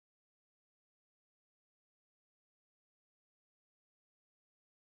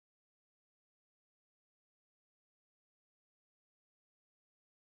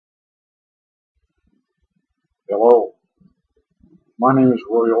Hello, my name is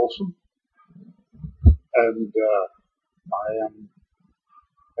Roy Olsen, and I am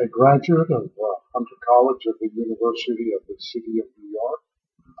a graduate of Hunter College at the University of the City of New York,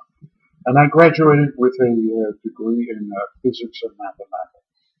 and I graduated with a degree in physics and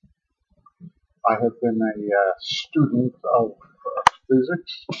mathematics. I have been a student of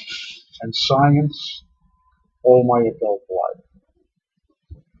physics and science all my adult life,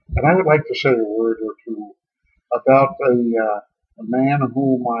 and I would like to say a word or two about a man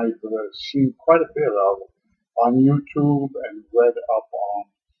whom I've seen quite a bit of on YouTube and read up on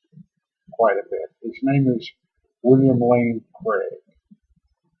quite a bit. His name is William Lane Craig.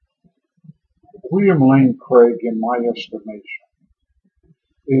 William Lane Craig, in my estimation,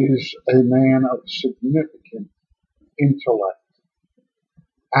 is a man of significant intellect,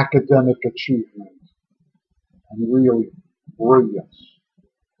 academic achievement, and really brilliance.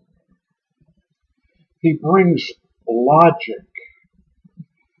 He brings logic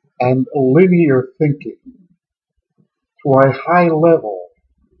and linear thinking to a high level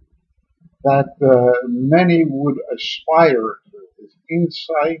that many would aspire to. His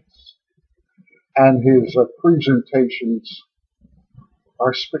insights and his presentations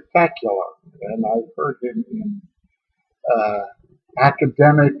are spectacular, and I've heard him in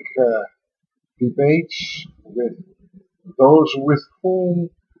academic debates with those with whom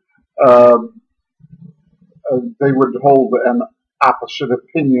they would hold an opposite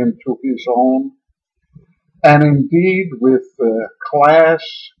opinion to his own, and indeed with class,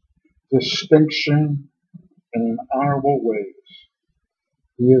 distinction, and in honorable ways.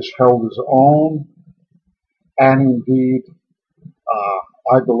 He has held his own, and indeed,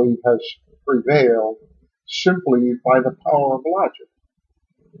 I believe, has prevailed simply by the power of logic.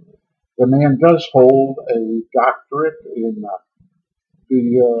 The man does hold a doctorate in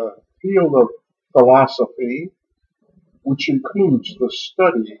the field of philosophy, which includes the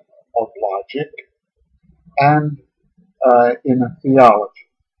study of logic, and in theology.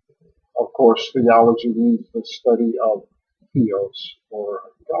 Of course, theology means the study of theos, or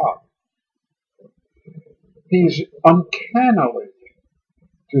God. He's uncannily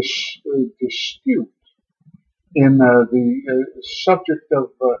astute in the subject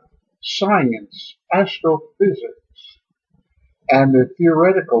of science, astrophysics, and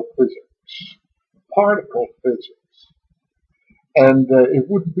theoretical physics, particle physics. And it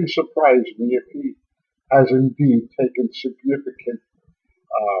wouldn't be surprising me if he has indeed taken significant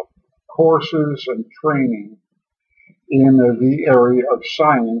courses and training in the area of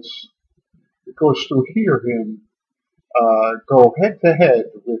science, because to hear him go head to head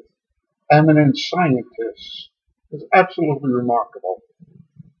with eminent scientists is absolutely remarkable.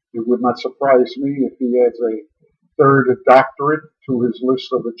 It would not surprise me if he has a third doctorate to his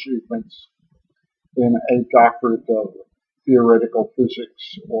list of achievements in a doctorate of theoretical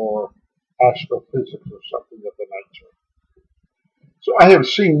physics or astrophysics or something of the nature. So I have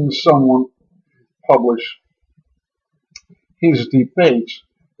seen someone publish his debates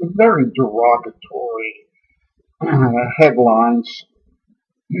with very derogatory headlines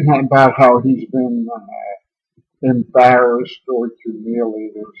about how he's been embarrassed or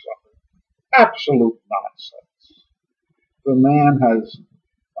humiliated or something. Absolute nonsense. The man has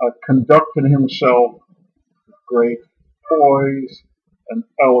conducted himself with great poise and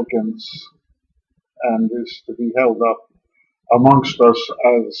elegance, and is to be held up amongst us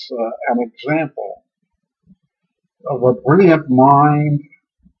as an example of a brilliant mind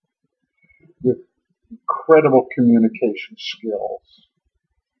with incredible communication skills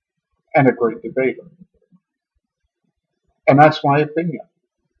and a great debater. And that's my opinion.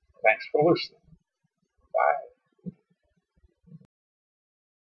 Thanks for listening.